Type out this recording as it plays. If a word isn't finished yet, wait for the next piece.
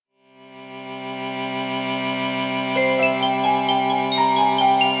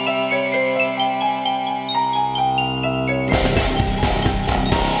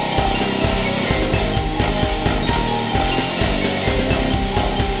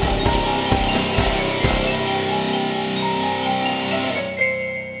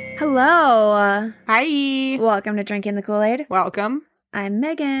Hello. Hi. Welcome to Drinking the Kool-Aid. Welcome. I'm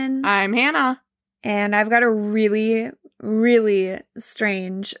Megan. I'm Hannah. And I've got a really, really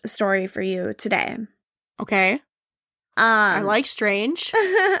strange story for you today. Okay. I like strange.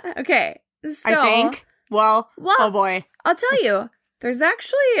 Okay. So, I think. Well, oh boy. I'll tell you, there's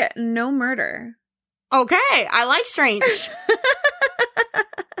actually no murder. Okay. I like strange.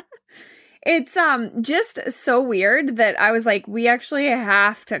 It's just so weird that I was like, we actually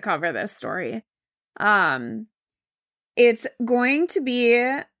have to cover this story. It's going to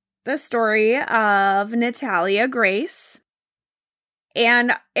be the story of Natalia Grace.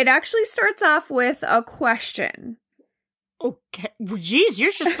 And it actually starts off with a question. Okay. Well, geez, you're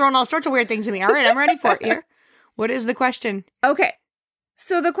just throwing all sorts of weird things at me. All right, I'm ready for it here. What is the question? Okay.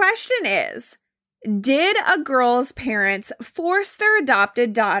 So the question is, did a girl's parents force their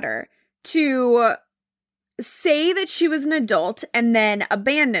adopted daughter to say that she was an adult and then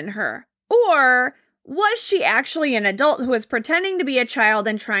abandon her? Or was she actually an adult who was pretending to be a child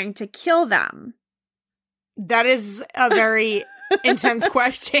and trying to kill them? That is a very intense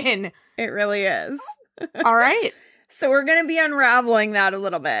question. It really is. All right. So we're going to be unraveling that a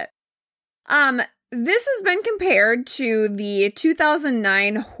little bit. This has been compared to the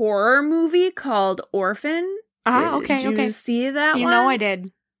 2009 horror movie called Orphan. Did you see that one? You know I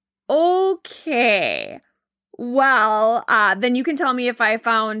did. Okay. Well, then you can tell me if I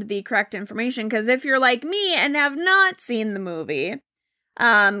found the correct information, because if you're like me and have not seen the movie,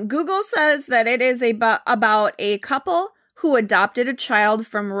 Google says that it is about a couple who adopted a child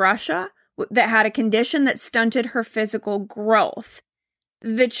from Russia that had a condition that stunted her physical growth.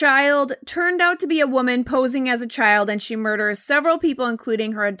 The child turned out to be a woman posing as a child, and she murders several people,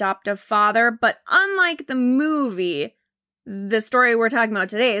 including her adoptive father. But unlike the movie, the story we're talking about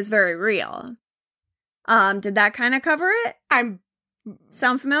today is very real. Did that kind of cover it?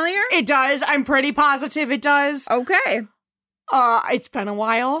 Sound familiar? It does. I'm pretty positive it does. Okay. It's been a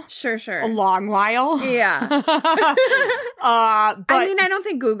while. Sure. A long while. Yeah. But I mean, I don't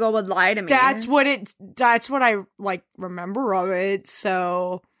think Google would lie to me. That's what I like remember of it.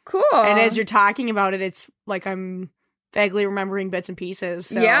 So cool. And as you're talking about it, it's like I'm vaguely remembering bits and pieces.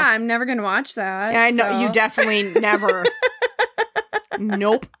 So. Yeah, I'm never gonna watch that. Yeah, I know you definitely never.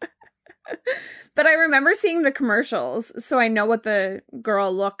 Nope. But I remember seeing the commercials, so I know what the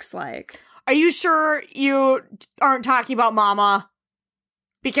girl looks like. Are you sure you aren't talking about Mama?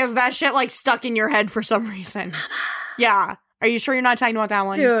 Because that shit, like, stuck in your head for some reason. Mama. Yeah. Are you sure you're not talking about that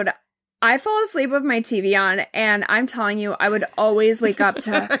one? Dude, I fall asleep with my TV on, and I'm telling you, I would always wake up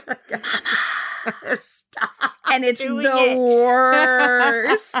to Mama. Stop and it's the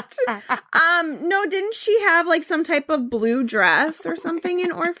worst. No, didn't she have, like, some type of blue dress or something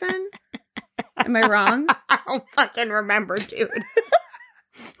in Orphan? Am I wrong? I don't fucking remember, dude.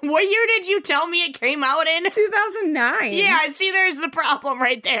 What year did you tell me it came out in? 2009. Yeah, see, there's the problem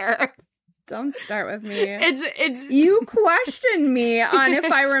right there. Don't start with me. It's You question me on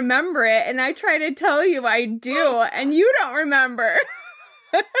if I remember it, and I try to tell you I do, and you don't remember.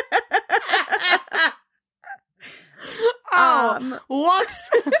 Whoops.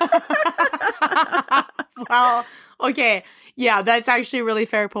 Well, okay. Yeah, that's actually a really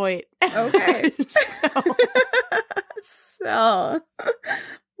fair point. Okay. So,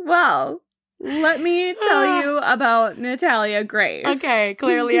 well, let me tell you about Natalia Grace. Okay,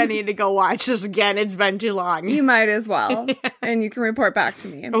 clearly I need to go watch this again. It's been too long. You might as well, and you can report back to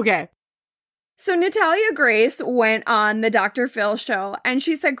me. Okay. So Natalia Grace went on the Dr. Phil show, and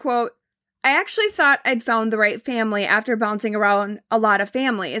she said, quote, "I actually thought I'd found the right family after bouncing around a lot of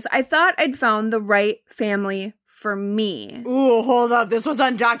families. I thought I'd found the right family for me." Ooh, hold up. This was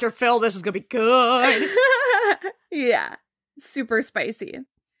on Dr. Phil. This is gonna be good. Yeah, super spicy.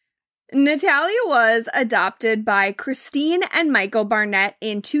 Natalia was adopted by Christine and Michael Barnett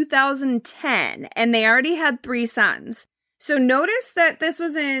in 2010, and they already had 3 sons. So notice that this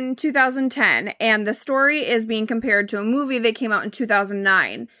was in 2010, and the story is being compared to a movie that came out in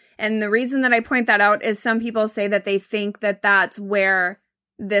 2009. And the reason that I point that out is some people say that they think that that's where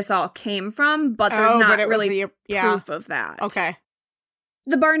this all came from, but there's not really proof of that. Okay.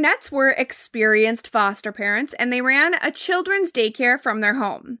 The Barnetts were experienced foster parents, and they ran a children's daycare from their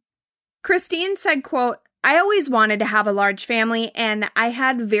home. Christine said, quote, "I always wanted to have a large family, and I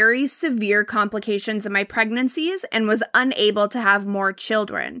had very severe complications in my pregnancies and was unable to have more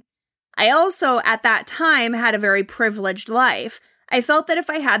children. I also, at that time, had a very privileged life. I felt that if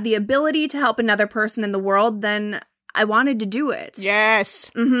I had the ability to help another person in the world, then I wanted to do it."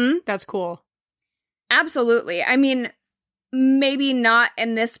 Yes. Mm-hmm. That's cool. Absolutely. I mean, maybe not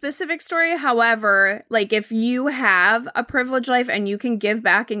in this specific story. However, like if you have a privileged life and you can give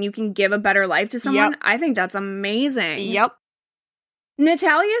back and you can give a better life to someone, I think that's amazing. Yep.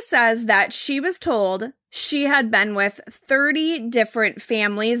 Natalia says that she was told she had been with 30 different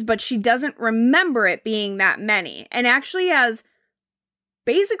families, but she doesn't remember it being that many, and actually has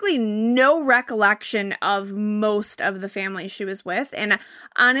basically no recollection of most of the families she was with. And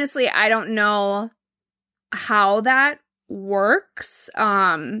honestly, I don't know how that works.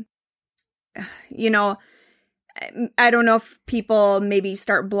 You know, I don't know if people maybe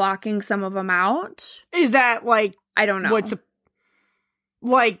start blocking some of them out. Is that like, I don't know.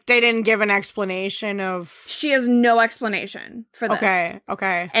 Like they didn't give an explanation of... She has no explanation for this.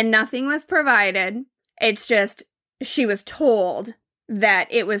 Okay. And nothing was provided. It's just, she was told that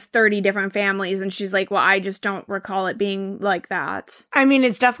it was 30 different families, and she's like, well, I just don't recall it being like that. I mean,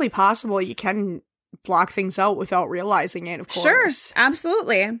 it's definitely possible you can block things out without realizing it, of course. Sure,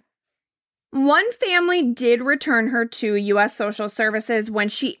 absolutely. One family did return her to U.S. Social Services when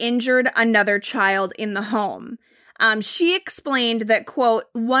she injured another child in the home. She explained that, quote,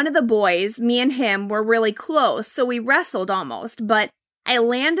 one of the boys, me and him, were really close, so we wrestled almost, but I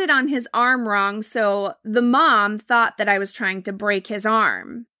landed on his arm wrong, so the mom thought that I was trying to break his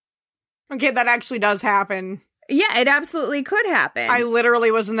arm. Okay, that actually does happen. Yeah, it absolutely could happen. I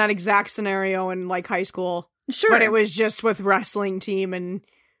literally was in that exact snenario in, like, high school. Sure. But it was just with wrestling team, and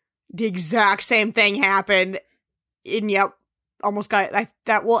the exact same thing happened. And, yep, almost got... I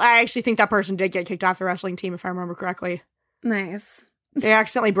actually think that person did get kicked off the wrestling team, if I remember correctly. Nice. They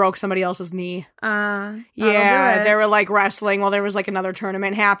accidentally broke somebody else's knee. Yeah, they were, like, wrestling while there was, like, another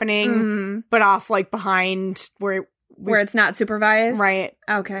tournament happening, but off, like, behind where it's not supervised? Right.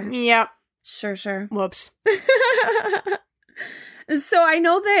 Okay. Yep. Sure. Whoops. So I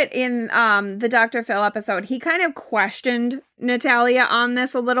know that in the Dr. Phil episode, he kind of questioned Natalia on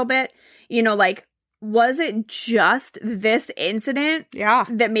this a little bit. You know, like, was it just this incident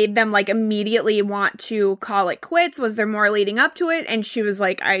that made them, like, immediately want to call it quits? Was there more leading up to it? And she was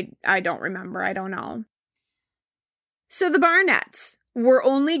like, I don't remember. I don't know. So the Barnetts were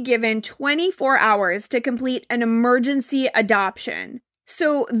only given 24 hours to complete an emergency adoption.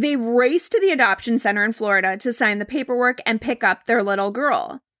 So they raced to the adoption center in Florida to sign the paperwork and pick up their little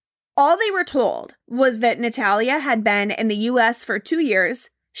girl. All they were told was that Natalia had been in the U.S. for 2 years.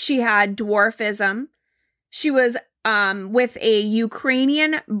 She had dwarfism. She was with a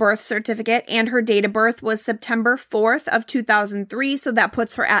Ukrainian birth certificate, and her date of birth was September 4th of 2003, so that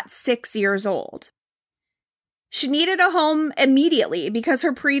puts her at 6 years old. She needed a home immediately because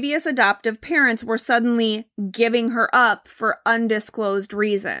her previous adoptive parents were suddenly giving her up for undisclosed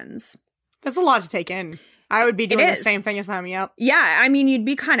reasons. That's a lot to take in. I would be doing the same thing as them, yep. Yeah, I mean, you'd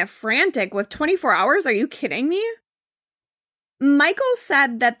be kind of frantic with 24 hours. Are you kidding me? Michael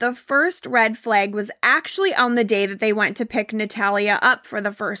said that the first red flag was actually on the day that they went to pick Natalia up for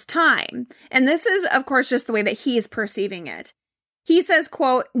the first time. And this is, of course, just the way that he's perceiving it. He says,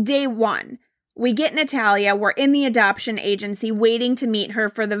 quote, day 1. We get Natalia, we're in the adoption agency waiting to meet her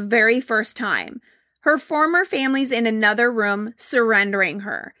for the very first time. Her former family's in another room surrendering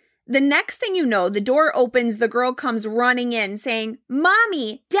her. The next thing you know, the door opens, the girl comes running in saying,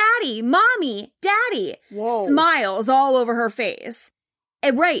 Mommy, Daddy, Mommy, Daddy. Whoa. Smiles all over her face.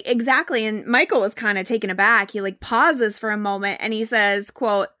 Right, exactly. And Michael was kind of taken aback. He like pauses for a moment and he says,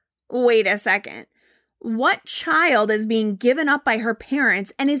 quote, wait a second. What child is being given up by her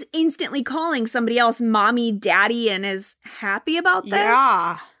parents and is instantly calling somebody else mommy, daddy, and is happy about this?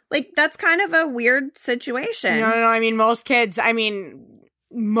 Yeah. Like, that's kind of a weird situation. No, I mean,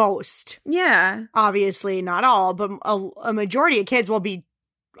 most. Yeah. Obviously, not all, but a majority of kids will be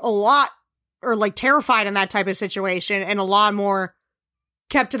a lot, or like terrified in that type of situation, and a lot more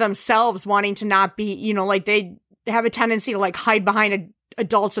kept to themselves, wanting to not be, you know, like they have a tendency to like hide behind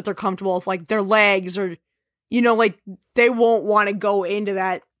adults that they're comfortable with, like their legs, or, you know, like they won't want to go into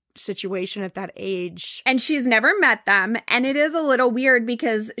that situation at that age. And she's never met them, and it is a little weird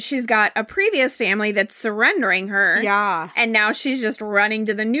because she's got a previous family that's surrendering her. Yeah. And now she's just running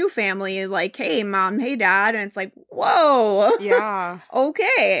to the new family like, hey, mom, hey, dad. And it's like, whoa. Yeah.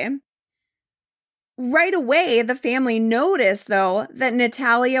 Okay. Right away, the family noticed, though, that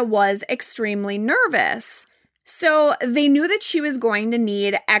Natalia was extremely nervous. So they knew that she was going to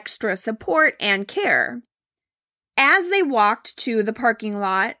need extra support and care. As they walked to the parking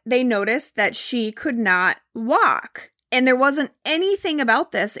lot, they noticed that she could not walk, and there wasn't anything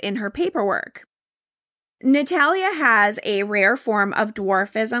about this in her paperwork. Natalia has a rare form of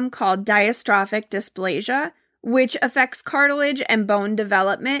dwarfism called dystrophic dysplasia, which affects cartilage and bone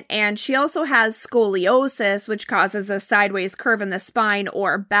development, and she also has scoliosis, which causes a sideways curve in the spine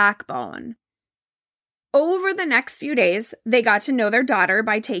or backbone. Over the next few days, they got to know their daughter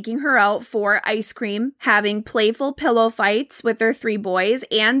by taking her out for ice cream, having playful pillow fights with their 3 boys,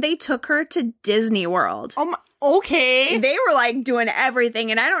 and they took her to Disney World. Okay. They were like doing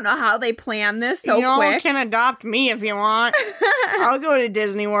everything, and I don't know how they planned this so quick. You can adopt me if you want. I'll go to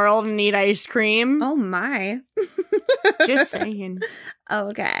Disney World and eat ice cream. Oh my. Just saying.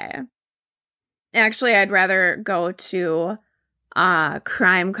 Okay. Actually, I'd rather go to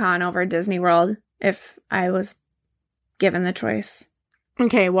Crime Con over Disney World if I was given the choice.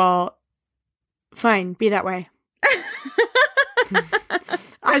 Okay, well, fine. Be that way.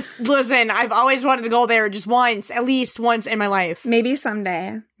 Listen, I've always wanted to go there just once, at least once in my life. Maybe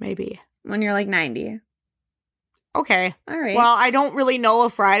someday. Maybe. When you're like 90. Okay. All right. Well, I don't really know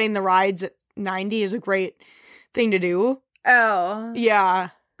if riding the rides at 90 is a great thing to do. Oh. Yeah.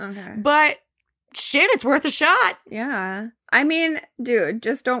 Okay. But shit, it's worth a shot. Yeah. I mean, dude,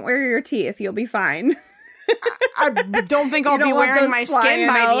 just don't wear your teeth. You'll be fine. I don't think I'll be wearing my skin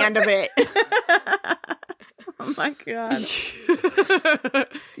by the end of it. Oh my God.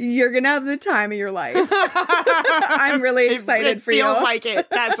 You're going to have the time of your life. I'm really excited for you. It feels like it.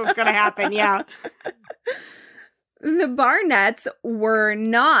 That's what's going to happen. Yeah. The Barnetts were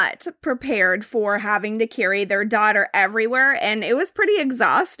not prepared for having to carry their daughter everywhere, and it was pretty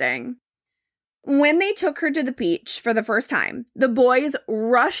exhausting. When they took her to the beach for the first time, the boys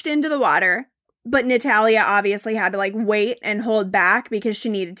rushed into the water, but Natalia obviously had to wait and hold back because she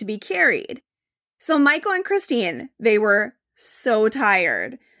needed to be carried. So Michael and Christine, they were so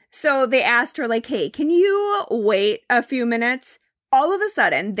tired. So they asked her hey, can you wait a few minutes? All of a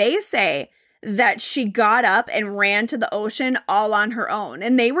sudden, they say that she got up and ran to the ocean all on her own,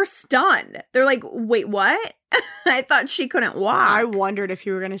 and they were stunned. They're like, wait, what? I thought she couldn't walk. I wondered if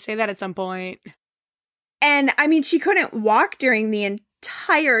you were going to say that at some point. And I mean, she couldn't walk during the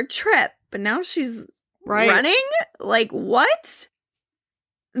entire trip, but now she's running? What?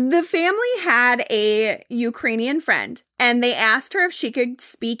 The family had a Ukrainian friend, and they asked her if she could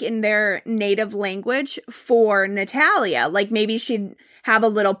speak in their native language for Natalia, maybe she'd have a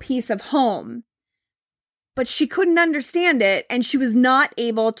little piece of home. But she couldn't understand it, and she was not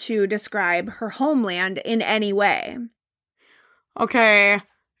able to describe her homeland in any way. Okay.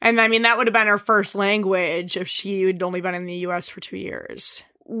 And I mean, that would have been her first language if she had only been in the U.S. for 2 years.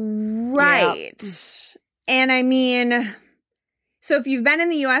 Right. Yep. And I mean, so if you've been in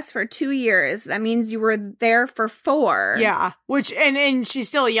the U.S. for 2 years, that means you were there for 4. Yeah. Which, and she's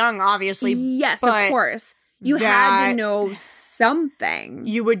still young, obviously. Yes, of course. You had to know something.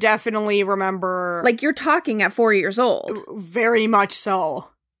 You would definitely remember. You're talking at 4 years old. Very much so.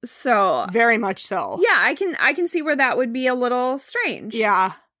 So. Very much so. Yeah, I can see where that would be a little strange.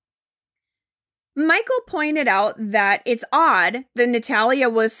 Yeah. Michael pointed out that it's odd that Natalia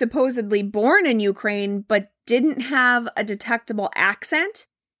was supposedly born in Ukraine, but didn't have a detectable accent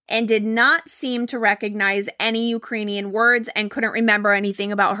and did not seem to recognize any Ukrainian words and couldn't remember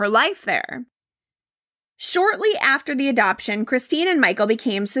anything about her life there. Shortly after the adoption, Christine and Michael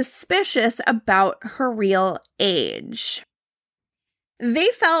became suspicious about her real age. They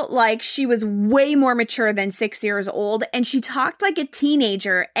felt like she was way more mature than 6 years old, and she talked like a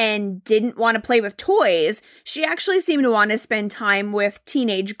teenager and didn't want to play with toys. She actually seemed to want to spend time with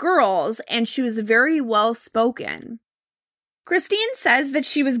teenage girls, and she was very well spoken. Christine says that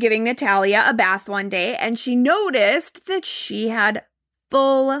she was giving Natalia a bath one day, and she noticed that she had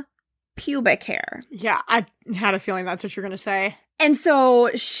full pubic hair. Yeah, I had a feeling that's what you're going to say. And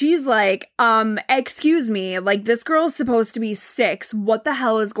so she's like, excuse me, this girl's supposed to be 6. What the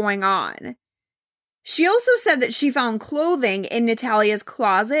hell is going on? She also said that she found clothing in Natalia's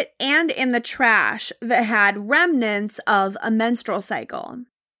closet and in the trash that had remnants of a menstrual cycle.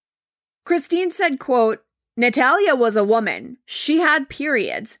 Christine said, quote, Natalia was a woman. She had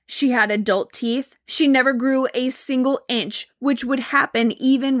periods. She had adult teeth. She never grew a single inch, which would happen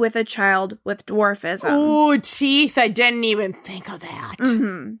even with a child with dwarfism. Oh, teeth. I didn't even think of that.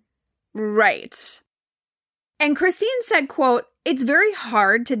 Mm-hmm. Right. And Christine said, quote, it's very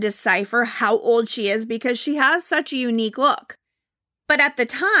hard to decipher how old she is because she has such a unique look. But at the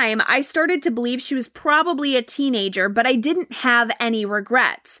time, I started to believe she was probably a teenager, but I didn't have any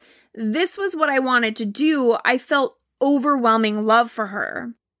regrets. This was what I wanted to do. I felt overwhelming love for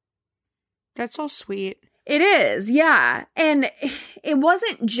her. That's all sweet. It is, yeah. And it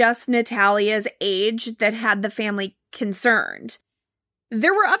wasn't just Natalia's age that had the family concerned.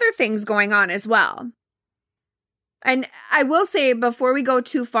 There were other things going on as well. And I will say, before we go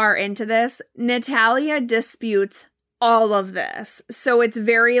too far into this, Natalia disputes all of this. So it's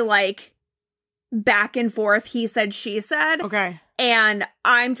very like back and forth, he said, she said. Okay. And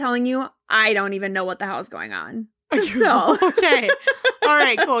I'm telling you, I don't even know what the hell's going on. So okay. All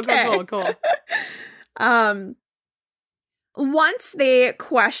right, cool, Okay. cool. Once they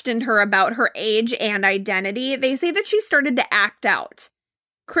questioned her about her age and identity, they say that she started to act out.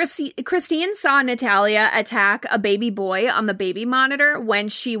 Christine saw Natalia attack a baby boy on the baby monitor when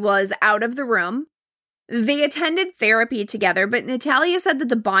she was out of the room. They attended therapy together, but Natalia said that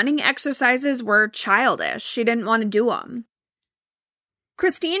the bonding exercises were childish. She didn't want to do them.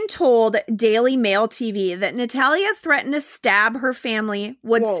 Christine told Daily Mail TV that Natalia threatened to stab her family,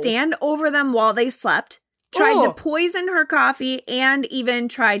 would stand over them while they slept, tried to poison her coffee, and even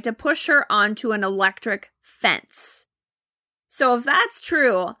tried to push her onto an electric fence. So if that's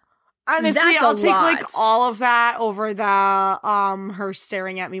true, honestly, that's I'll take lot. like all of that over the her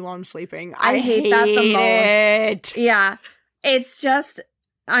staring at me while I'm sleeping. I hate that the most. Yeah. It's just,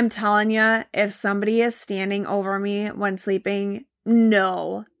 I'm telling you, if somebody is standing over me when sleeping,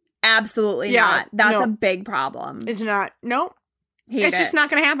 no, absolutely not. That's a big problem. It's not. Nope. It's just not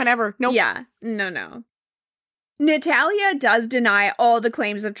going to happen ever. Nope. Yeah. No. Natalia does deny all the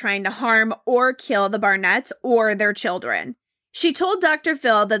claims of trying to harm or kill the Barnetts or their children. She told Dr.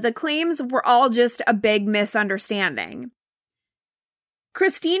 Phil that the claims were all just a big misunderstanding.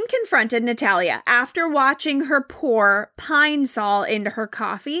 Christine confronted Natalia after watching her pour pine sol into her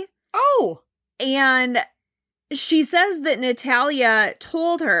coffee. Oh. And she says that Natalia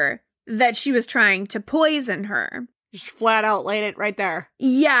told her that she was trying to poison her. Just flat out laid it right there.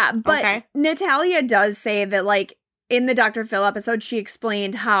 Yeah, but Okay. Natalia does say that, like, in the Dr. Phil episode, she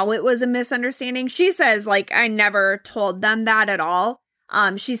explained how it was a misunderstanding. She says, like, I never told them that at all.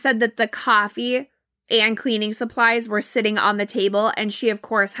 She said that the coffee and cleaning supplies were sitting on the table, and she, of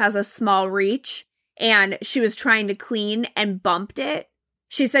course, has a small reach, and she was trying to clean and bumped it.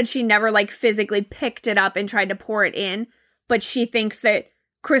 She said she never, like, physically picked it up and tried to pour it in, but she thinks that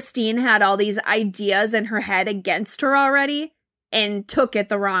Christine had all these ideas in her head against her already and took it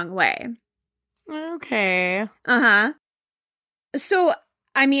the wrong way. Okay. Uh-huh. So,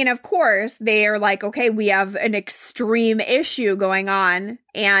 I mean, of course, they are like, okay, we have an extreme issue going on,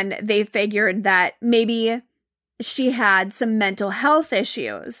 and they figured that maybe she had some mental health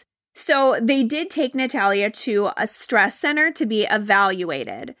issues. So they did take Natalia to a stress center to be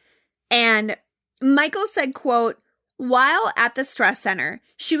evaluated. And Michael said, quote, while at the stress center,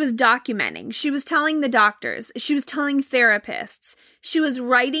 she was documenting, she was telling the doctors, she was telling therapists, she was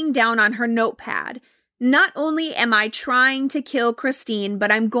writing down on her notepad, not only am I trying to kill Christine,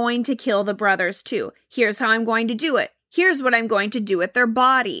 but I'm going to kill the brothers too. Here's how I'm going to do it. Here's what I'm going to do with their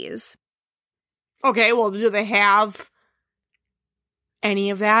bodies. Okay, well, do they have any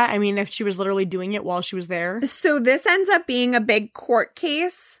of that? I mean, if she was literally doing it while she was there. So this ends up being a big court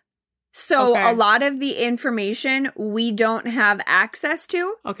case. So a lot of the information we don't have access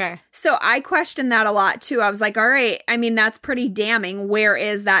to. Okay. So I questioned that a lot too. I was like, all right, I mean, that's pretty damning. Where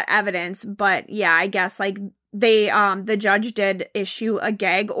is that evidence? But yeah, I guess like they, the judge did issue a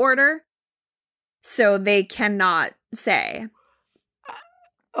gag order. So they cannot say.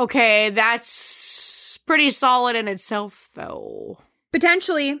 Okay, that's pretty solid in itself though.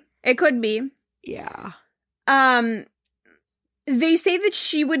 Potentially, it could be. Yeah. They say that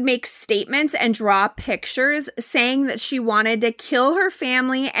she would make statements and draw pictures saying that she wanted to kill her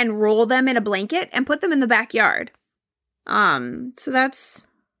family and roll them in a blanket and put them in the backyard. So that's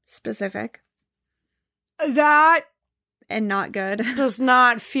specific. That and not good. Does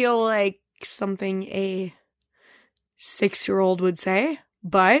not feel like something a 6-year-old would say,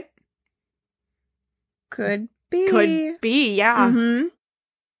 but could be. Could be, yeah. Mm-hmm.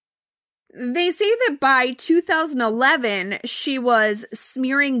 They say that by 2011, she was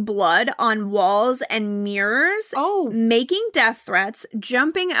smearing blood on walls and mirrors, making death threats,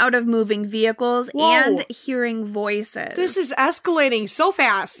 jumping out of moving vehicles, and hearing voices. This is escalating so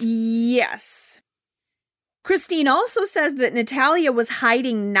fast. Yes. Christine also says that Natalia was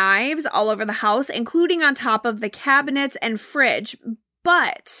hiding knives all over the house, including on top of the cabinets and fridge.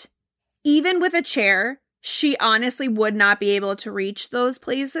 But even with a chair, she honestly would not be able to reach those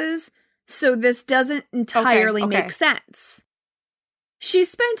places. So this doesn't entirely make sense. She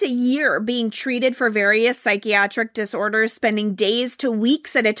spent a year being treated for various psychiatric disorders, spending days to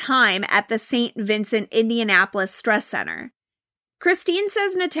weeks at a time at the St. Vincent, Indianapolis Stress Center. Christine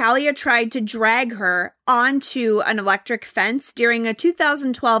says Natalia tried to drag her onto an electric fence during a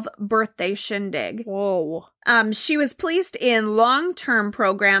 2012 birthday shindig. Whoa. She was placed in long-term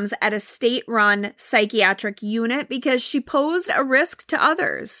programs at a state-run psychiatric unit because she posed a risk to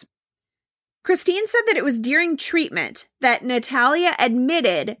others. Christine said that it was during treatment that Natalia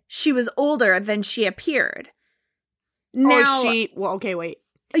admitted she was older than she appeared. Now, okay, wait.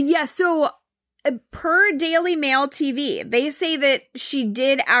 Yeah, so per Daily Mail TV, they say that she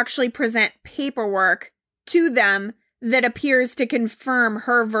did actually present paperwork to them that appears to confirm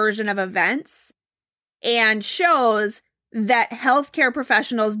her version of events and shows that healthcare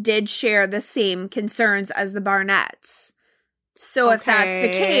professionals did share the same concerns as the Barnetts. So if that's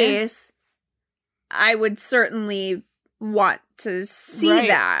the case, I would certainly want to see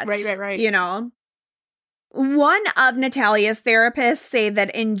that. Right. You know? One of Natalia's therapists say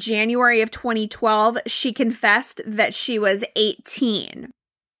that in January of 2012, she confessed that she was 18.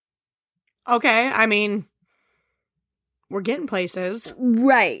 Okay, I mean, we're getting places.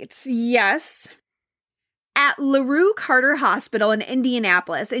 Right, yes. At LaRue Carter Hospital in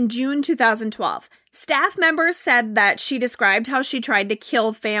Indianapolis in June 2012, staff members said that she described how she tried to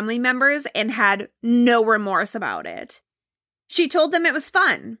kill family members and had no remorse about it. She told them it was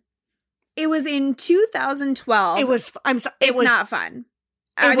fun. It was in 2012. It's not fun.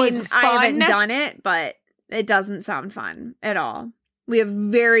 I haven't done it, but it doesn't sound fun at all. We have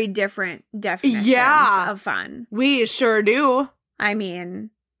very different definitions of fun. We sure do. I mean,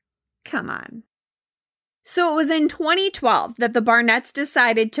 come on. So it was in 2012 that the Barnetts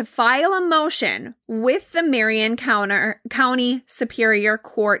decided to file a motion with the Marion County Superior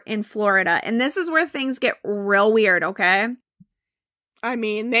Court in Florida. And this is where things get real weird, okay? I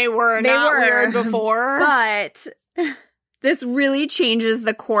mean, they were weird before. But this really changes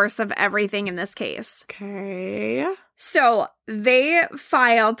the course of everything in this case. Okay. So they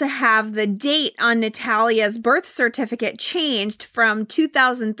filed to have the date on Natalia's birth certificate changed from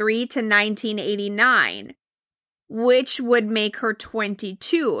 2003 to 1989, which would make her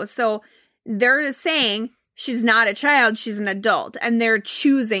 22. So they're saying she's not a child, she's an adult, and they're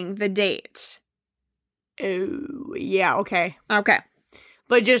choosing the date. Oh, yeah, okay. Okay.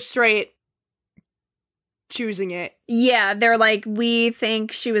 But just straight choosing it. Yeah, they're like, we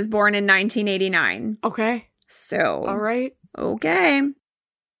think she was born in 1989. Okay. So. All right. Okay.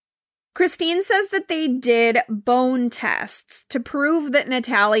 Christine says that they did bone tests to prove that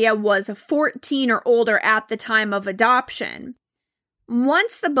Natalia was 14 or older at the time of adoption.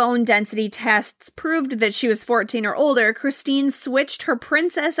 Once the bone density tests proved that she was 14 or older, Christine switched her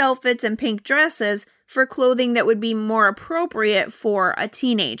princess outfits and pink dresses for clothing that would be more appropriate for a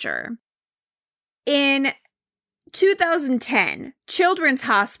teenager. In 2010, Children's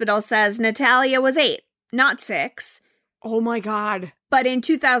Hospital says Natalia was 8, not 6. Oh my God. But in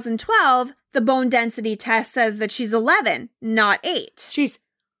 2012, the bone density test says that she's 11, not 8. She's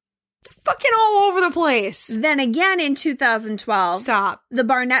fucking all over the place. Then again in 2012, Stop. The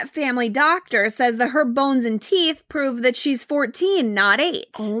Barnett family doctor says that her bones and teeth prove that she's 14, not 8.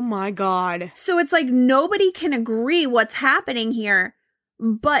 Oh my God. So it's like nobody can agree what's happening here.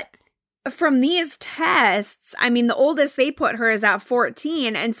 But from these tests, I mean, the oldest they put her is at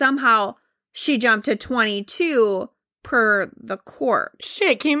 14, and somehow she jumped to 22 per the court.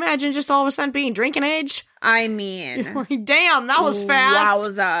 Shit, can you imagine just all of a sudden being drinking age? I mean, damn, that was fast.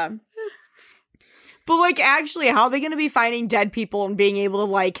 Wowza. But, like, actually, how are they going to be finding dead people and being able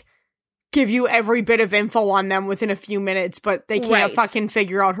to, like, give you every bit of info on them within a few minutes, but they can't fucking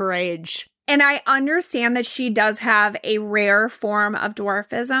figure out her age? And I understand that she does have a rare form of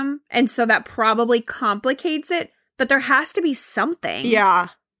dwarfism, and so that probably complicates it, but there has to be something. Yeah.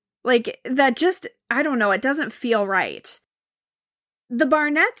 Like, that just, I don't know, it doesn't feel right. The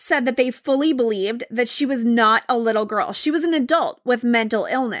Barnetts said that they fully believed that she was not a little girl. She was an adult with mental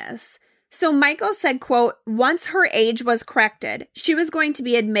illness. So Michael said, quote, once her age was corrected, she was going to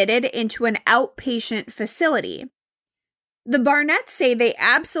be admitted into an outpatient facility. The Barnetts say they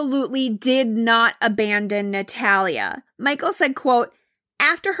absolutely did not abandon Natalia. Michael said, quote,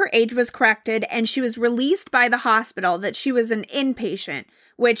 after her age was corrected and she was released by the hospital that she was an inpatient,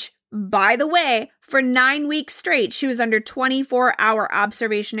 which, by the way, for 9 weeks straight, she was under 24-hour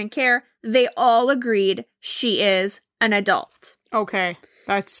observation and care. They all agreed she is an adult. Okay,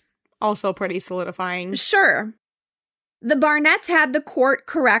 that's also pretty solidifying. Sure. The Barnetts had the court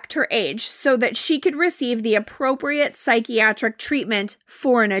correct her age so that she could receive the appropriate psychiatric treatment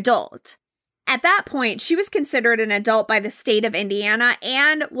for an adult. At that point, she was considered an adult by the state of Indiana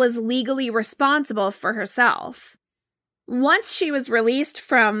and was legally responsible for herself. Once she was released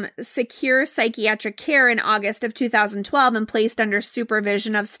from secure psychiatric care in August of 2012 and placed under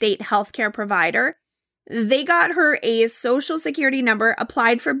supervision of state healthcare provider, they got her a social security number,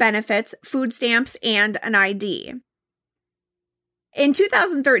 applied for benefits, food stamps, and an ID. In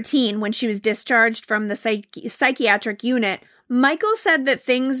 2013, when she was discharged from the psychiatric unit, Michael said that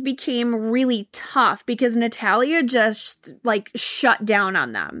things became really tough because Natalia just, shut down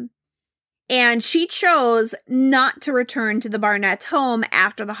on them. And she chose not to return to the Barnett's home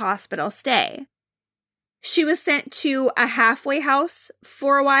after the hospital stay. She was sent to a halfway house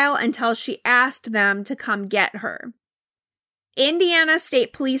for a while until she asked them to come get her. Indiana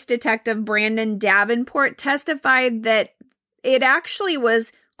State Police Detective Brandon Davenport testified that it actually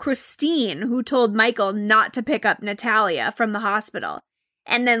was Christine who told Michael not to pick up Natalia from the hospital.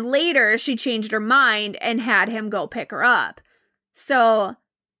 And then later she changed her mind and had him go pick her up. So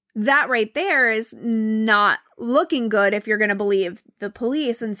that right there is not looking good if you're going to believe the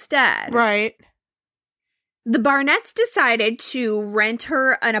police instead. Right. The Barnetts decided to rent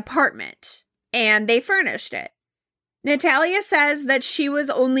her an apartment, and they furnished it. Natalia says that she was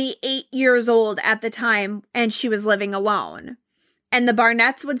only 8 years old at the time, and she was living alone. And the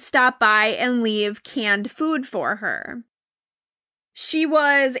Barnetts would stop by and leave canned food for her. She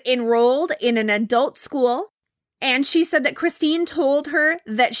was enrolled in an adult school, and she said that Christine told her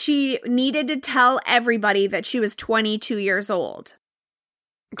that she needed to tell everybody that she was 22 years old.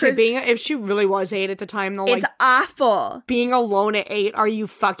 Okay, if she really was 8 at the time, though, it's awful. Being alone at 8, are you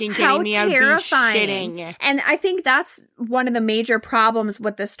fucking kidding me? Terrifying. I'd be shitting. And I think that's one of the major problems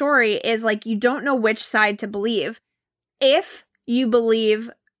with the story is, you don't know which side to believe. If you believe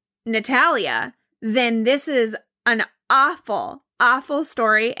Natalia, then this is an awful, awful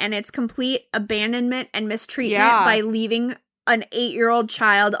story, and it's complete abandonment and mistreatment by leaving an 8-year-old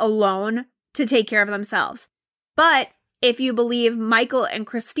child alone to take care of themselves. But if you believe Michael and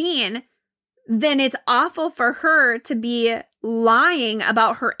Christine, then it's awful for her to be lying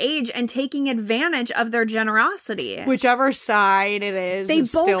about her age and taking advantage of their generosity. Whichever side it is, they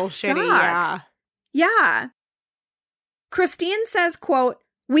it's both still suck. shitty. Yeah. Christine says, quote,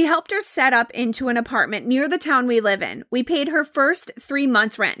 "We helped her set up into an apartment near the town we live in. We paid her first 3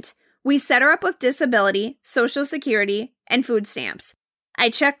 months' rent. We set her up with disability, Social Security, and food stamps. I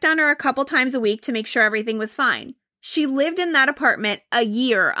checked on her a couple times a week to make sure everything was fine. She lived in that apartment a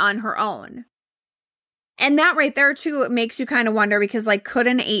year on her own." And that right there, too, makes you kind of wonder because, could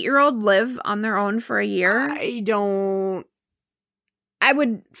an 8-year-old live on their own for a year? I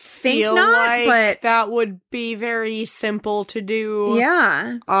would think not, but that would be very simple to do.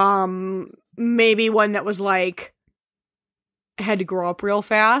 Yeah. Maybe one that was had to grow up real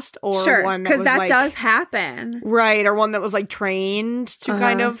fast, or one that was because that does happen, right? Or one that was trained to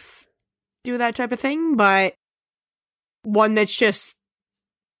kind of do that type of thing, but one that's just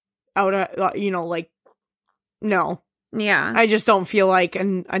out of no. Yeah, I just don't feel like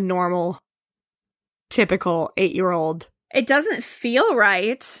a normal, typical 8-year-old. It doesn't feel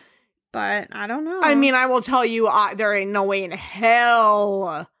right, but I don't know. I mean, I will tell you, there ain't no way in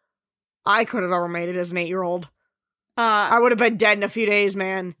hell I could have ever made it as an 8-year-old. I would have been dead in a few days,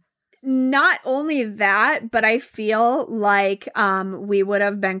 man. Not only that, but I feel like we would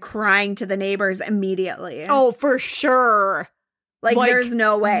have been crying to the neighbors immediately. Oh, for sure. There's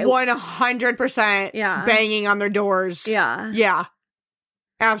no way. 100% banging on their doors. Yeah. Yeah.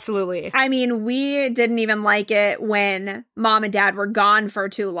 Absolutely. I mean, we didn't even like it when Mom and Dad were gone for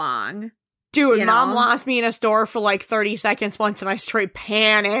too long. Dude, Mom lost me in a store for 30 seconds once and I straight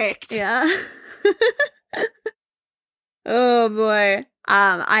panicked. Yeah. Oh, boy.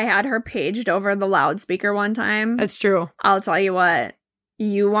 I had her paged over the loudspeaker one time. That's true. I'll tell you what.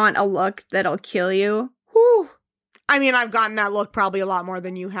 You want a look that'll kill you? Whew. I mean, I've gotten that look probably a lot more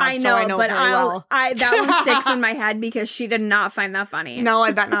than you have, I know, so I know but very well. That one sticks in my head because she did not find that funny. No,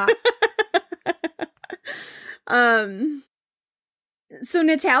 I bet not. So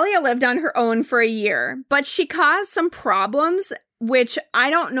Natalia lived on her own for a year, but she caused some problems, which I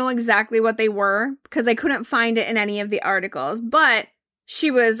don't know exactly what they were because I couldn't find it in any of the articles, but she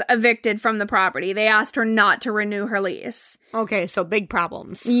was evicted from the property. They asked her not to renew her lease. Okay, so big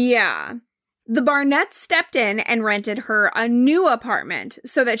problems. Yeah. The Barnetts stepped in and rented her a new apartment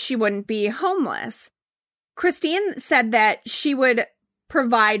so that she wouldn't be homeless. Christine said that she would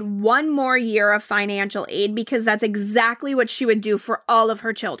provide 1 more year of financial aid because that's exactly what she would do for all of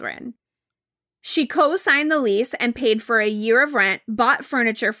her children. She co-signed the lease and paid for a year of rent, bought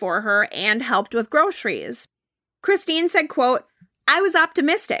furniture for her, and helped with groceries. Christine said, quote, "I was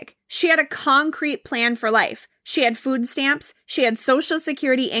optimistic. She had a concrete plan for life. She had food stamps. She had Social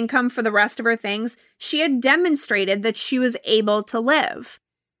Security income for the rest of her things. She had demonstrated that she was able to live.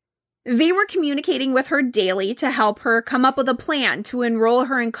 They were communicating with her daily to help her come up with a plan to enroll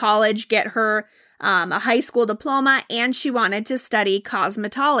her in college, get her a high school diploma, and she wanted to study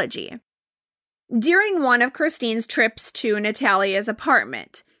cosmetology. During one of Christine's trips to Natalia's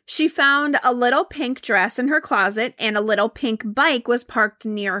apartment, she found a little pink dress in her closet and a little pink bike was parked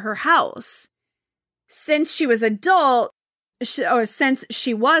near her house. Since she was an adult,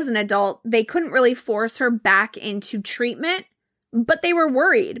 they couldn't really force her back into treatment, but they were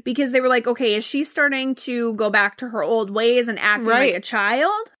worried because they were like, okay, is she starting to go back to her old ways and acting like a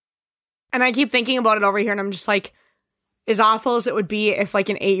child? And I keep thinking about it over here and I'm just like, as awful as it would be if like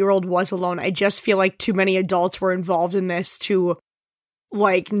an 8-year-old was alone, I just feel like too many adults were involved in this to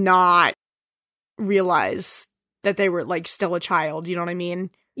like not realize that they were like still a child. You know what I mean?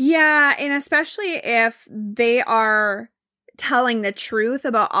 Yeah, and especially if they are telling the truth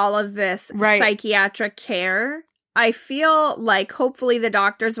about all of this psychiatric care, I feel like hopefully the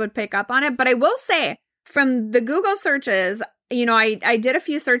doctors would pick up on it. But I will say, from the Google searches, you know, I did a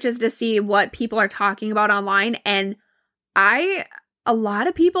few searches to see what people are talking about online, and a lot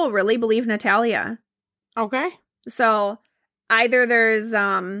of people really believe Natalia. Okay. So either there's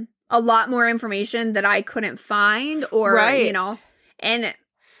a lot more information that I couldn't find, or, you know, and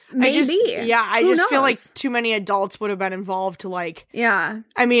maybe. I just feel like too many adults would have been involved to like. Yeah.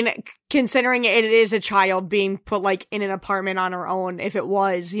 I mean, considering it is a child being put like in an apartment on her own, if it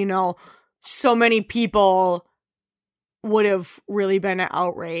was, you know, so many people would have really been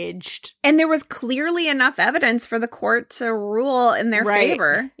outraged. And there was clearly enough evidence for the court to rule in their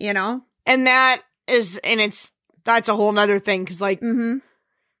favor, you know? And that's a whole nother thing, because like,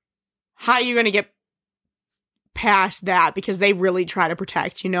 how are you going to get past that? Because they really try to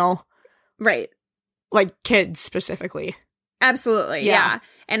protect, you know? Right. Like kids specifically. Absolutely, yeah.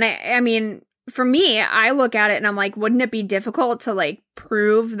 And I mean, for me, I look at it and I'm like, wouldn't it be difficult to like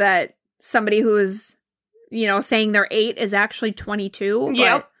prove that somebody who is, you know, saying they're 8 is actually 22?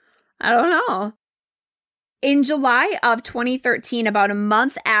 Yep. I don't know. In July of 2013, about a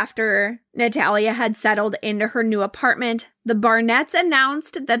month after Natalia had settled into her new apartment, the Barnetts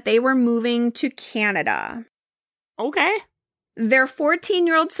announced that they were moving to Canada. Okay. Their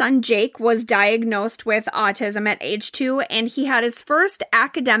 14-year-old son, Jake, was diagnosed with autism at age 2, and he had his first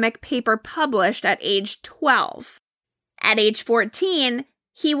academic paper published at age 12. At age 14,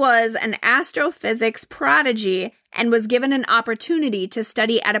 he was an astrophysics prodigy and was given an opportunity to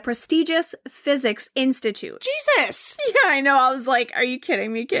study at a prestigious physics institute. Jesus! Yeah, I know. I was like, are you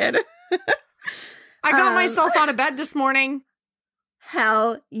kidding me, kid? I got myself out of bed this morning.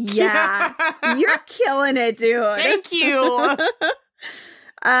 Hell yeah. You're killing it, dude. Thank you.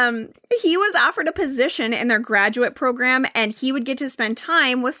 He was offered a position in their graduate program, and he would get to spend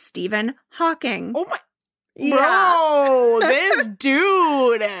time with Stephen Hawking. Oh my... Bro, this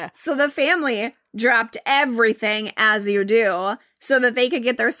dude. So the family dropped everything, as you do, so that they could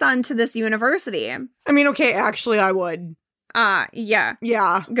get their son to this university. I mean, okay, actually, I would. Yeah.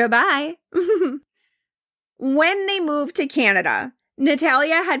 Yeah. Goodbye. When they moved to Canada,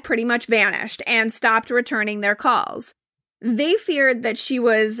 Natalia had pretty much vanished and stopped returning their calls. They feared that she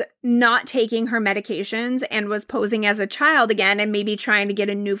was not taking her medications and was posing as a child again and maybe trying to get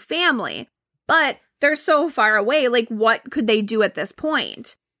a new family. But they're so far away, like, what could they do at this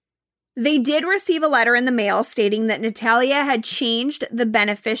point? They did receive a letter in the mail stating that Natalia had changed the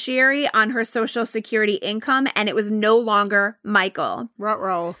beneficiary on her Social Security income, and it was no longer Michael.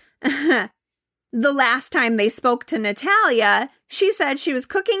 Ruh-roh. The last time they spoke to Natalia, she said she was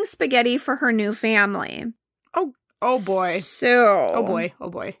cooking spaghetti for her new family. Oh boy. So. Oh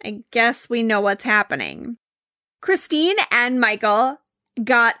boy. I guess we know what's happening. Christine and Michael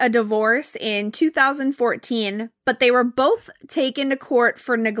got a divorce in 2014, but they were both taken to court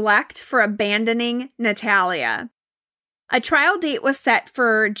for neglect for abandoning Natalia. A trial date was set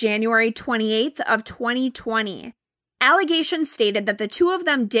for January 28th of 2020. Allegations stated that the two of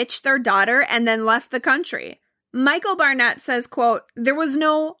them ditched their daughter and then left the country. Michael Barnett says, quote, "There was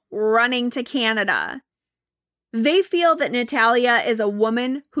no running to Canada." They feel that Natalia is a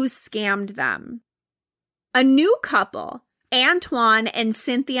woman who scammed them. A new couple, Antoine and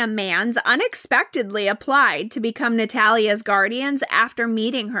Cynthia Mans, unexpectedly applied to become Natalia's guardians after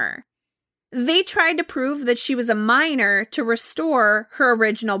meeting her. They tried to prove that she was a minor to restore her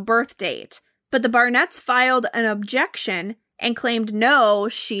original birth date, but the Barnetts filed an objection and claimed no,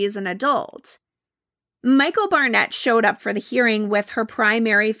 she's an adult. Michael Barnett showed up for the hearing with her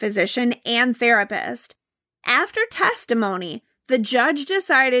primary physician and therapist. After testimony, the judge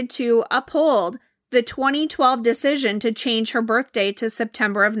decided to uphold the 2012 decision to change her birthday to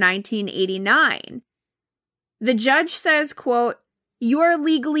September of 1989. The judge says, quote, "You are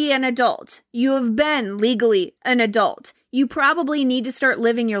legally an adult. You have been legally an adult. You probably need to start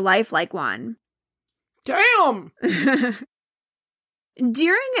living your life like one." Damn!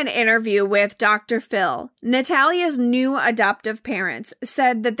 During an interview with Dr. Phil, Natalia's new adoptive parents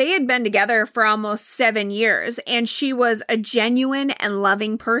said that they had been together for almost 7 years and she was a genuine and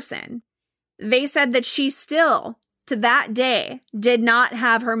loving person. They said that she still, to that day, did not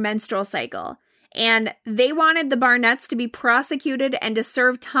have her menstrual cycle, and they wanted the Barnetts to be prosecuted and to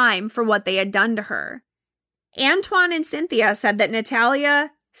serve time for what they had done to her. Antoine and Cynthia said that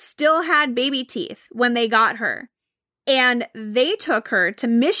Natalia still had baby teeth when they got her, and they took her to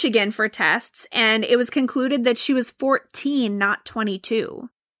Michigan for tests, and it was concluded that she was 14, not 22.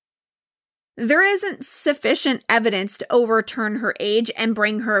 There isn't sufficient evidence to overturn her age and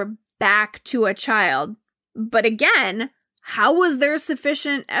bring her back to a child. But again, how was there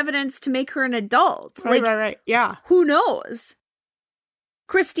sufficient evidence to make her an adult? Right. Yeah. Who knows?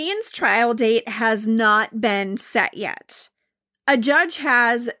 Christine's trial date has not been set yet. A judge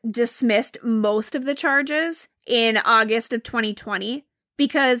has dismissed most of the charges in August of 2020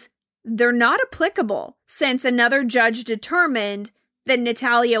 because they're not applicable since another judge determined that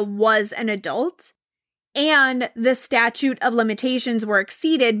Natalia was an adult and the statute of limitations were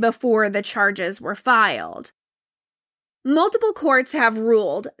exceeded before the charges were filed. Multiple courts have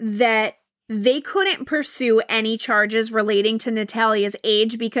ruled that they couldn't pursue any charges relating to Natalia's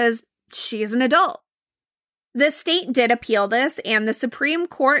age because she is an adult. The state did appeal this, and the Supreme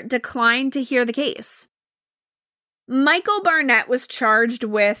Court declined to hear the case. Michael Barnett was charged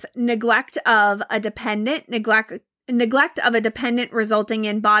with neglect of a dependent resulting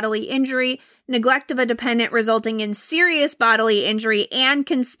in bodily injury, neglect of a dependent resulting in serious bodily injury, and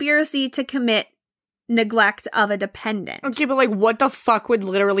conspiracy to commit neglect of a dependent. Okay, but what the fuck would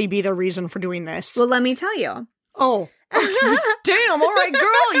literally be the reason for doing this? Well, let me tell you. Oh. Damn, all right,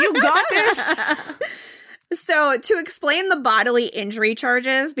 girl, you got this. So, to explain the bodily injury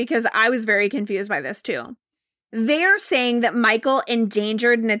charges, because I was very confused by this too, they're saying that Michael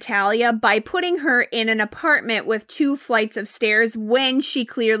endangered Natalia by putting her in an apartment with 2 flights of stairs when she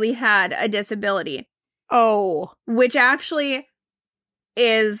clearly had a disability. Oh. Which actually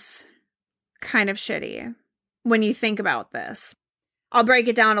is kind of shitty when you think about this. I'll break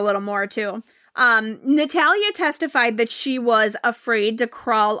it down a little more too. Natalia testified that she was afraid to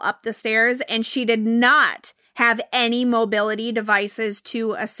crawl up the stairs and she did not have any mobility devices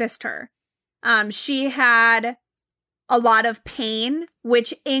to assist her. She had a lot of pain,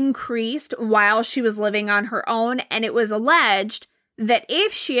 which increased while she was living on her own, and it was alleged that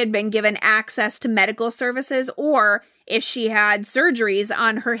if she had been given access to medical services or if she had surgeries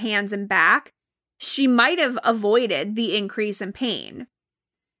on her hands and back, she might have avoided the increase in pain.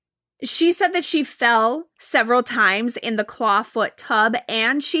 She said that she fell several times in the clawfoot tub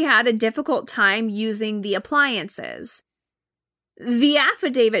and she had a difficult time using the appliances. The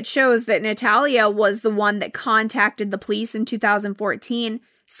affidavit shows that Natalia was the one that contacted the police in 2014,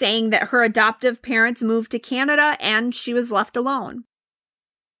 saying that her adoptive parents moved to Canada and she was left alone.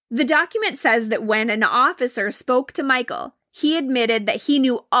 The document says that when an officer spoke to Michael, he admitted that he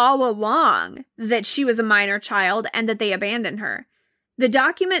knew all along that she was a minor child and that they abandoned her. The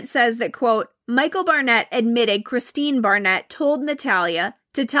document says that, quote, Michael Barnett admitted Christine Barnett told Natalia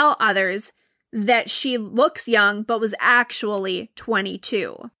to tell others that she looks young but was actually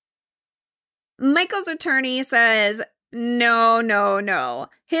 22. Michael's attorney says, no.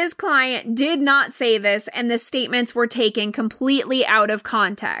 His client did not say this and the statements were taken completely out of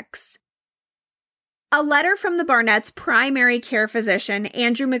context. A letter from the Barnett's primary care physician,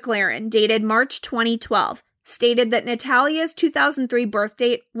 Andrew McLaren, dated March 2012, stated that Natalia's 2003 birth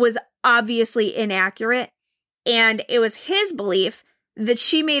date was obviously inaccurate, and it was his belief that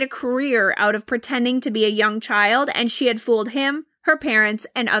she made a career out of pretending to be a young child and she had fooled him, her parents,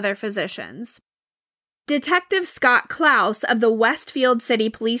 and other physicians. Detective Scott Klaus of the Westfield City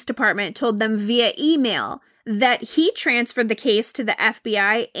Police Department told them via email that he transferred the case to the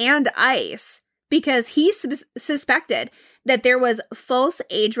FBI and ICE because he suspected that there was false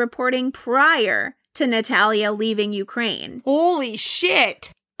age reporting prior to Natalia leaving Ukraine. Holy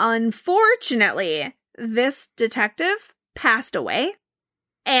shit! Unfortunately, this detective passed away,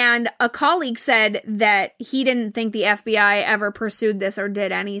 and a colleague said that he didn't think the FBI ever pursued this or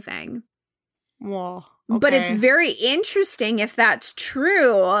did anything. Well, okay. But it's very interesting if that's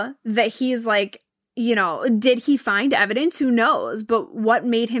true, that he's did he find evidence? Who knows? But what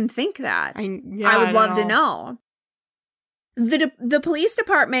made him think that? I would love to know. The police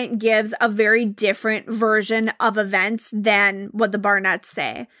department gives a very different version of events than what the Barnetts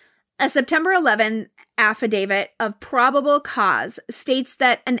say. A September 11th affidavit of probable cause states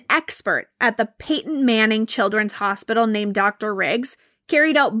that an expert at the Peyton Manning Children's Hospital named Dr. Riggs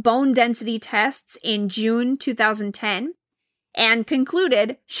carried out bone density tests in June 2010 and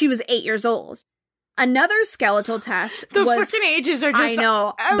concluded she was 8 years old. Another skeletal test the was... The freaking ages are just... I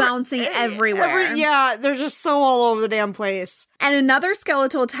know, bouncing everywhere. Yeah, they're just so all over the damn place. And another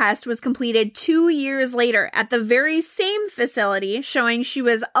skeletal test was completed 2 years later at the very same facility, showing she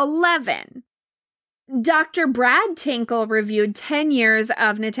was 11. Dr. Brad Tinkle reviewed 10 years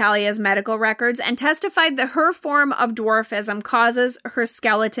of Natalia's medical records and testified that her form of dwarfism causes her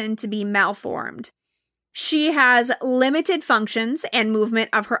skeleton to be malformed. She has limited functions and movement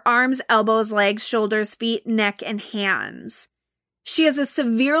of her arms, elbows, legs, shoulders, feet, neck, and hands. She has a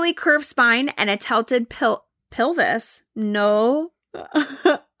severely curved spine and a tilted pelvis. No,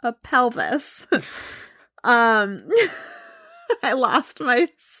 a pelvis. I lost my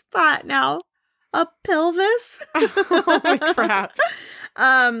spot now. A pelvis? Holy crap.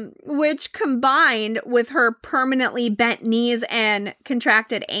 Which combined with her permanently bent knees and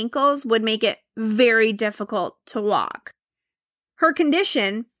contracted ankles would make it very difficult to walk. Her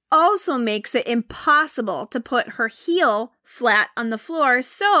condition also makes it impossible to put her heel flat on the floor,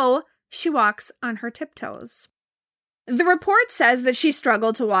 so she walks on her tiptoes. The report says that she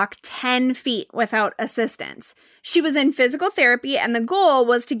struggled to walk 10 feet without assistance. She was in physical therapy, and the goal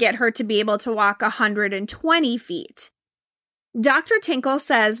was to get her to be able to walk 120 feet. Dr. Tinkle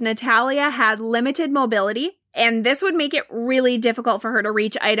says Natalia had limited mobility, and this would make it really difficult for her to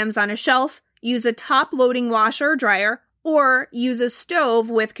reach items on a shelf, use a top-loading washer or dryer, or use a stove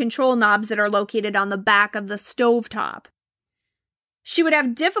with control knobs that are located on the back of the stovetop. She would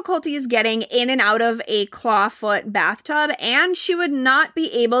have difficulties getting in and out of a clawfoot bathtub, and she would not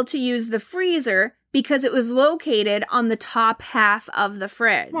be able to use the freezer because it was located on the top half of the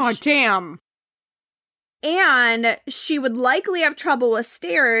fridge. Oh, damn. And she would likely have trouble with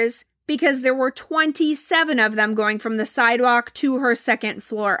stairs because there were 27 of them going from the sidewalk to her second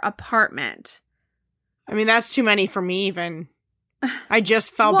floor apartment. I mean, that's too many for me even. I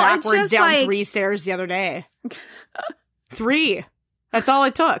just fell backwards down 3 stairs the other day. 3. That's all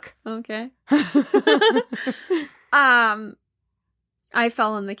it took. Okay. I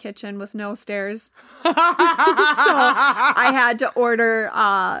fell in the kitchen with no stairs. So I had to order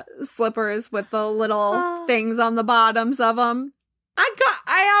slippers with the little things on the bottoms of them.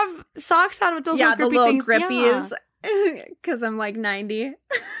 I have socks on with those little grippy things. Grippies. Because I'm like 90.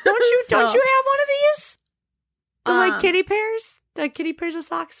 Don't you have one of these? The like kitty pairs? The kitty pairs of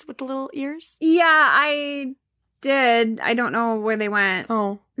socks with the little ears? Yeah, I did. I don't know where they went.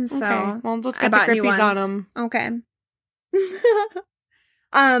 Oh, so okay. Well, let's get the grippies on them. Okay.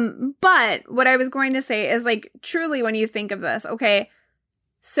 But what I was going to say is, like, truly when you think of this, okay,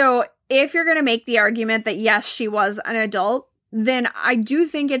 so if you're going to make the argument that yes, she was an adult, then I do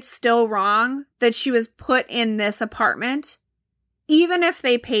think it's still wrong that she was put in this apartment, even if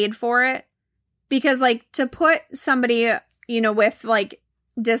they paid for it, because, like, to put somebody, with, like,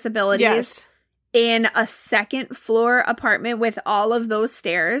 disabilities in a second floor apartment with all of those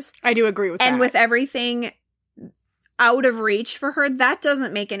stairs. I do agree with that. And with everything out of reach for her, that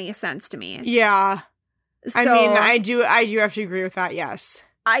doesn't make any sense to me. Yeah. So, I mean, I do have to agree with that, yes.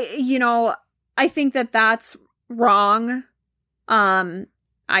 I think that that's wrong.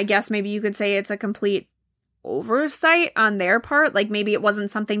 I guess maybe you could say it's a complete oversight on their part. Like, maybe it wasn't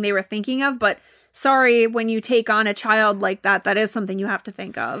something they were thinking of, but sorry, when you take on a child like that, that is something you have to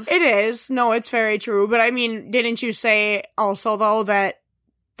think of. It is. No, it's very true. But I mean, didn't you say also, though, that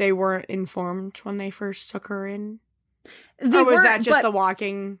they weren't informed when they first took her in? Or was that just the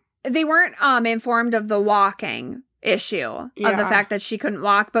walking? They weren't informed of the walking issue, of the fact that she couldn't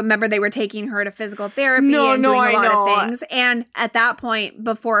walk. But remember, they were taking her to physical therapy and doing a lot of things. And at that point,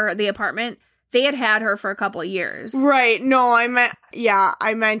 before the apartment, they had her for a couple of years. Right. No, I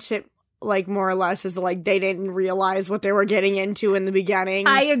meant it, like, more or less as, like, they didn't realize what they were getting into in the beginning.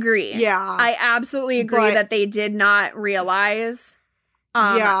 I agree. Yeah. I absolutely agree that they did not realize.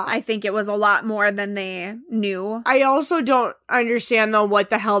 I think it was a lot more than they knew. I also don't understand, though, what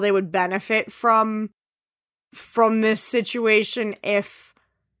the hell they would benefit from this situation if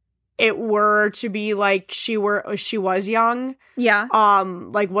it were to be like she was young. Yeah.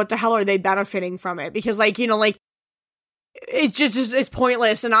 Like, what the hell are they benefiting from it? Because, like, like, it's just, it's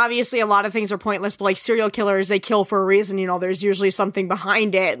pointless. And obviously a lot of things are pointless, but, like, serial killers, they kill for a reason. There's usually something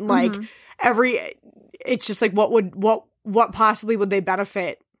behind it. And, like, it's just like, what possibly would they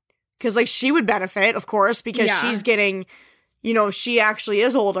benefit? Because, like, she would benefit, of course, because she's getting you know, she actually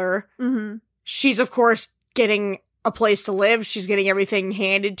is older. Mm-hmm. She's, of course, getting a place to live. She's getting everything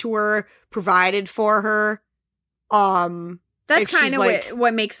handed to her, provided for her. That's kind of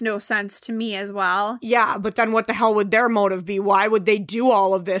what makes no sense to me as well. Yeah, but then what the hell would their motive be? Why would they do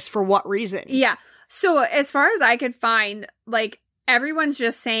all of this? For what reason? Yeah. So as far as I could find, like, everyone's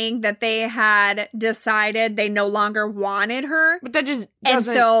just saying that they had decided they no longer wanted her. But that just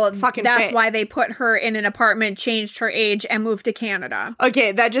doesn't fucking that's fit. why they put her in an apartment, changed her age, and moved to Canada.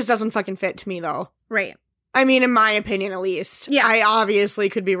 Okay, that just doesn't fucking fit to me, though. Right. I mean, in my opinion, at least. Yeah. I obviously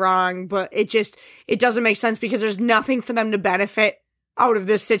could be wrong, but it doesn't make sense because there's nothing for them to benefit out of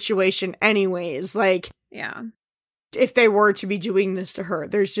this situation anyways. Like, yeah, if they were to be doing this to her,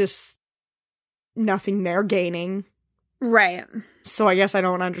 there's just nothing they're gaining. Right. So I guess I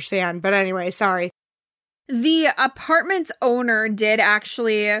don't understand. But anyway, sorry. The apartment's owner did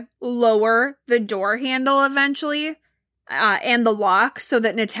actually lower the door handle eventually. And the lock so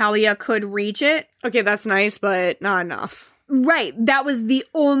that Natalia could reach it. Okay, that's nice, but not enough. Right. That was the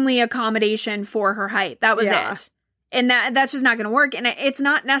only accommodation for her height. That was it. And that's just not going to work. And it's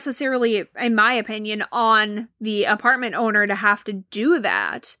not necessarily, in my opinion, on the apartment owner to have to do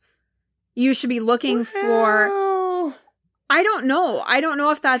that. You should be looking for... I don't know. I don't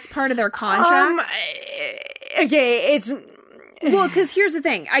know if that's part of their contract. Okay, it's... Well, because here's the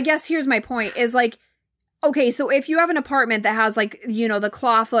thing. I guess here's my point, is like... Okay, so if you have an apartment that has, like, you know, the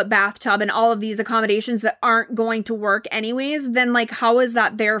clawfoot bathtub and all of these accommodations that aren't going to work anyways, then, like, how is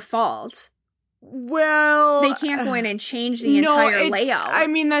that their fault? Well... They can't go in and change the entire layout. I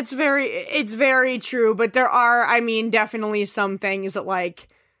mean, it's very true, but there are, I mean, definitely some things that, like,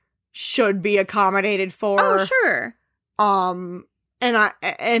 should be accommodated for. Oh, sure.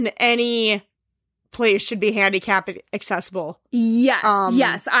 And any place should be handicap accessible. Yes,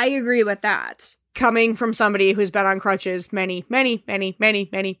 yes, I agree with that. Coming from somebody who's been on crutches many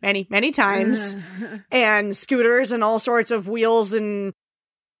times, and scooters and all sorts of wheels and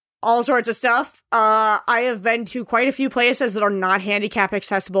all sorts of stuff, I have been to quite a few places that are not handicap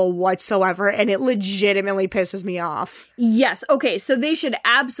accessible whatsoever, and it legitimately pisses me off. Yes, okay, so they should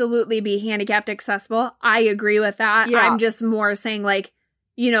absolutely be handicapped accessible. I agree with that. Yeah. I'm just more saying, like,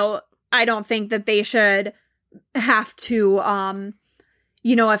 you know, I don't think that they should have to,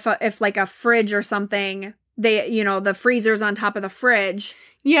 you know, if like a fridge or something, they, you know, the freezer's on top of the fridge.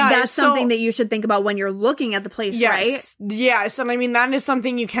 Yeah. That's something that you should think about when you're looking at the place, right? Yes. And I mean, that is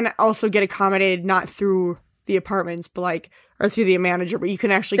something you can also get accommodated, not through the apartments, but like, or through the manager, but you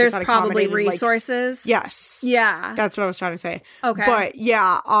can actually get that accommodated. There's probably resources. Like, yes. Yeah. That's what I was trying to say. Okay. But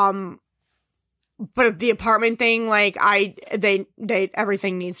yeah, but the apartment thing, like, they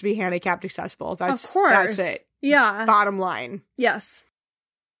everything needs to be handicapped accessible. That's, of course. That's it. Yeah. Bottom line. Yes.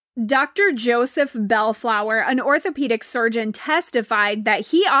 Dr. Joseph Bellflower, an orthopedic surgeon, testified that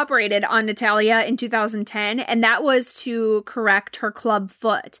he operated on Natalia in 2010, and that was to correct her club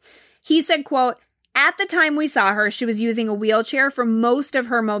foot. He said, quote, "At the time we saw her, she was using a wheelchair for most of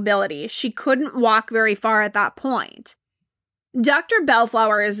her mobility. She couldn't walk very far at that point." Dr.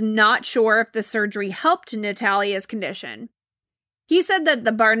 Bellflower is not sure if the surgery helped Natalia's condition. He said that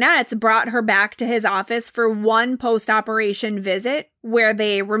the Barnetts brought her back to his office for one post-operation visit where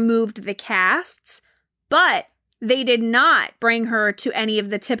they removed the casts, but they did not bring her to any of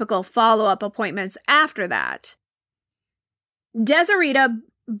the typical follow-up appointments after that. Desirita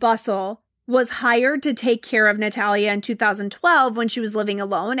Bussell was hired to take care of Natalia in 2012 when she was living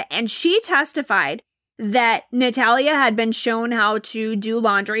alone, and she testified that Natalia had been shown how to do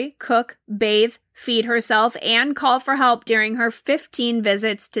laundry, cook, bathe, feed herself, and call for help during her 15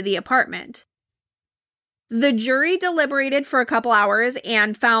 visits to the apartment. The jury deliberated for a couple hours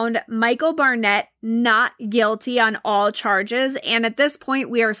and found Michael Barnett not guilty on all charges, and at this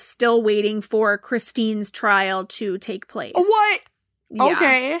point, we are still waiting for Christine's trial to take place. What? Yeah.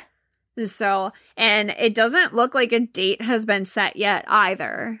 Okay. So, and it doesn't look like a date has been set yet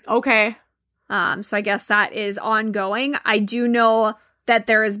either. Okay. So I guess that is ongoing. I do know that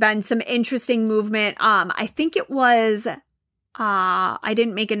there has been some interesting movement. I think it was, I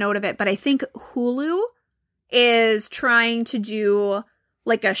didn't make a note of it, but I think Hulu is trying to do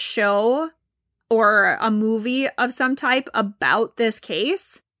like a show or a movie of some type about this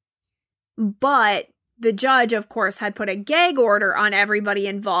case. But the judge, of course, had put a gag order on everybody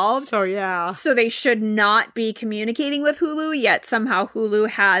involved. So, yeah. So they should not be communicating with Hulu, yet somehow Hulu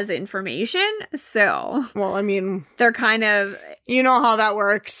has information. So. Well, I mean. They're kind of. You know how that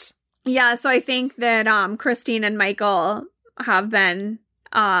works. Yeah, so I think that Christine and Michael have been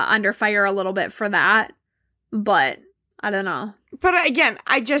under fire a little bit for that. But I don't know. But again,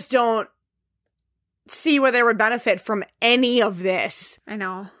 I just don't see where they would benefit from any of this. I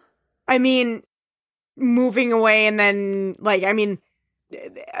know. I mean, moving away and then, like, I mean,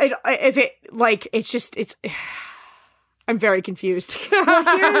 if it, like, it's I'm very confused.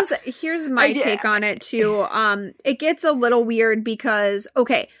 Well, here's my take on it too. It gets a little weird because,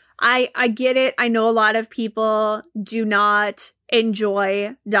 okay, I get it. I know a lot of people do not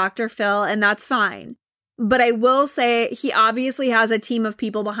enjoy Dr. Phil, and that's fine. But I will say he obviously has a team of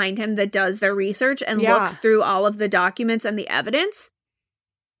people behind him that does their research and looks through all of the documents and the evidence.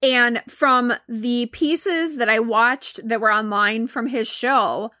 And from the pieces that I watched that were online from his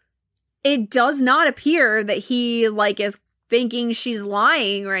show, it does not appear that he, like, is thinking she's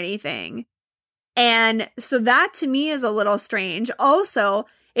lying or anything. And so that to me is a little strange. Also,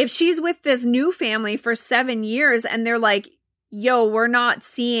 if she's with this new family for 7 years and they're like, yo, we're not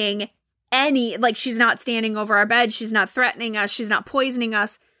seeing any, like, she's not standing over our bed, she's not threatening us, she's not poisoning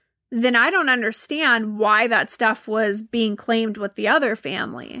us, then I don't understand why that stuff was being claimed with the other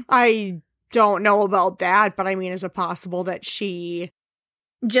family. I don't know about that, but I mean, is it possible that she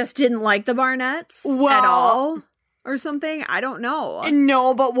just didn't like the Barnetts at all or something? I don't know.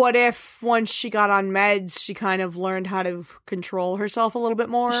 No, but what if once she got on meds, she kind of learned how to control herself a little bit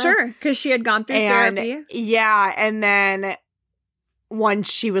more? Sure, because she had gone through therapy. Yeah, and then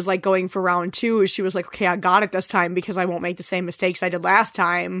once she was, like, going for round 2, she was like, okay, I got it this time because I won't make the same mistakes I did last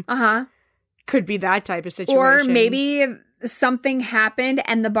time. Uh-huh. Could be that type of situation. Or maybe something happened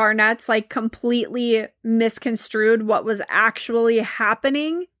and the Barnetts, like, completely misconstrued what was actually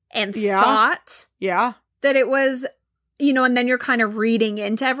happening and thought that it was, you know, and then you're kind of reading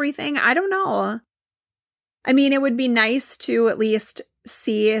into everything. I don't know. I mean, it would be nice to at least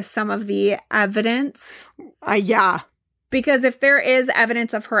see some of the evidence. Yeah. Because if there is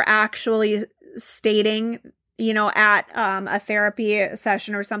evidence of her actually stating, you know, at a therapy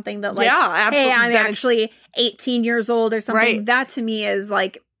session or something that, like, hey, I'm actually 18 years old or something, that to me is,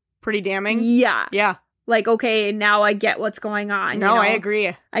 like, pretty damning. Yeah. Yeah. Like, okay, now I get what's going on. No, you know? I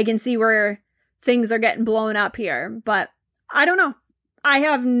agree. I can see where things are getting blown up here, but I don't know. I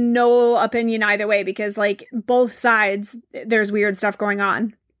have no opinion either way because, like, both sides, there's weird stuff going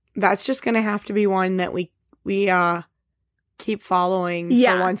on. That's just going to have to be one that we keep following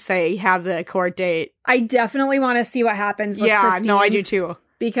for once they have the court date. I definitely want to see what happens with Christine's. No, I do too.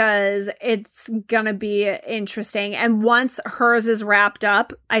 Because it's going to be interesting. And once hers is wrapped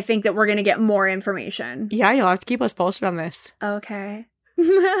up, I think that we're going to get more information. Yeah, you'll have to keep us posted on this. Okay.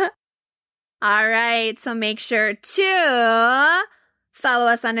 All right. So make sure to follow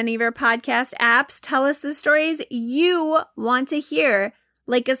us on any of your podcast apps. Tell us the stories you want to hear.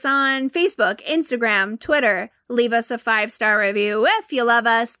 Like us on Facebook, Instagram, Twitter. Leave us a 5-star review if you love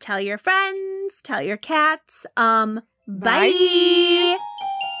us. Tell your friends. Tell your cats. Bye.